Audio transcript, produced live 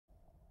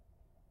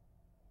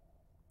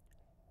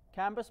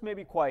Campus may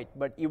be quiet,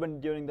 but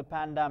even during the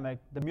pandemic,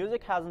 the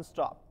music hasn't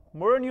stopped.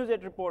 Murrow News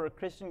 8 reporter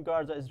Christian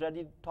Garza is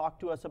ready to talk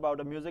to us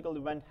about a musical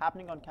event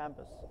happening on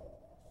campus.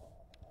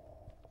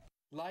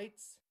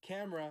 Lights,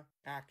 camera,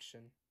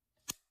 action.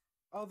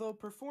 Although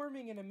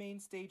performing in a main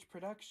stage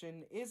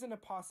production isn't a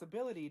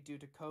possibility due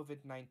to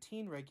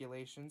COVID-19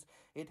 regulations,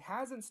 it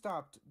hasn't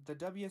stopped the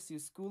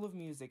WSU School of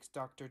Music's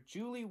Dr.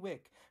 Julie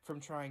Wick from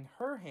trying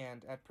her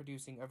hand at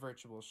producing a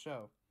virtual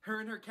show.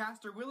 Her and her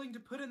cast are willing to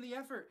put in the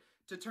effort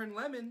to turn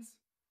lemons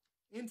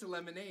into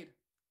lemonade.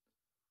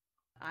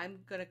 I'm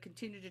going to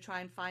continue to try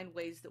and find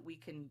ways that we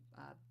can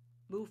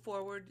move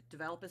forward,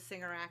 develop as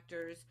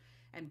singer-actors,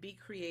 and be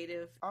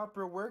creative.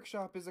 Opera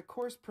Workshop is a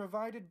course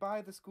provided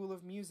by the School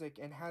of Music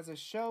and has a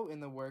show in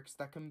the works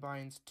that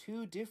combines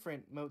two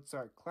different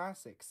Mozart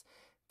classics,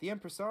 the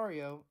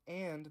Impresario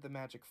and the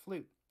Magic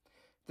Flute.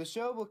 The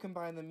show will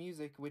combine the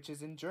music, which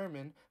is in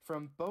German,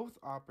 from both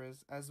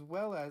operas, as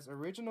well as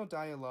original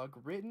dialogue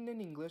written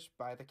in English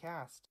by the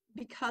cast.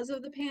 Because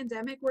of the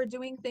pandemic, we're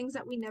doing things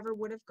that we never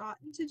would have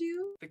gotten to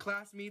do. The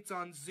class meets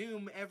on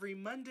Zoom every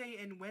Monday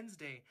and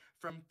Wednesday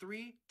from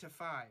 3 to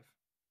 5.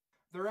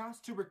 They're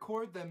asked to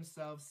record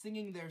themselves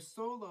singing their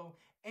solo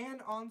and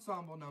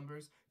ensemble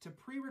numbers to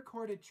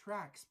pre-recorded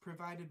tracks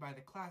provided by the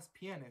class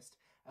pianist,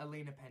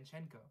 Elena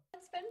Panchenko.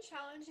 It's been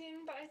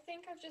challenging, but I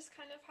think I've just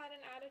kind of had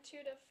an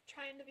attitude of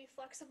trying to be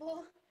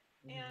flexible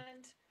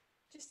and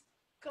just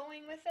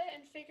going with it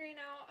and figuring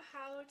out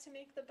how to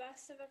make the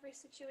best of every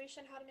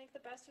situation, how to make the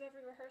best of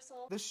every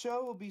rehearsal. The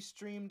show will be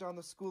streamed on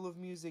the School of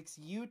Music's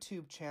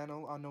YouTube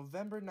channel on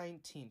November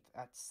 19th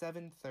at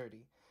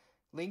 7:30.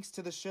 Links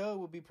to the show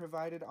will be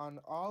provided on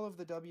all of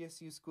the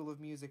WSU School of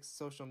Music's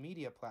social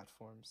media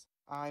platforms.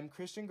 I'm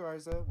Christian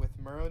Garza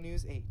with Murrow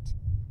News 8.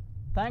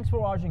 Thanks for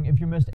watching. If you missed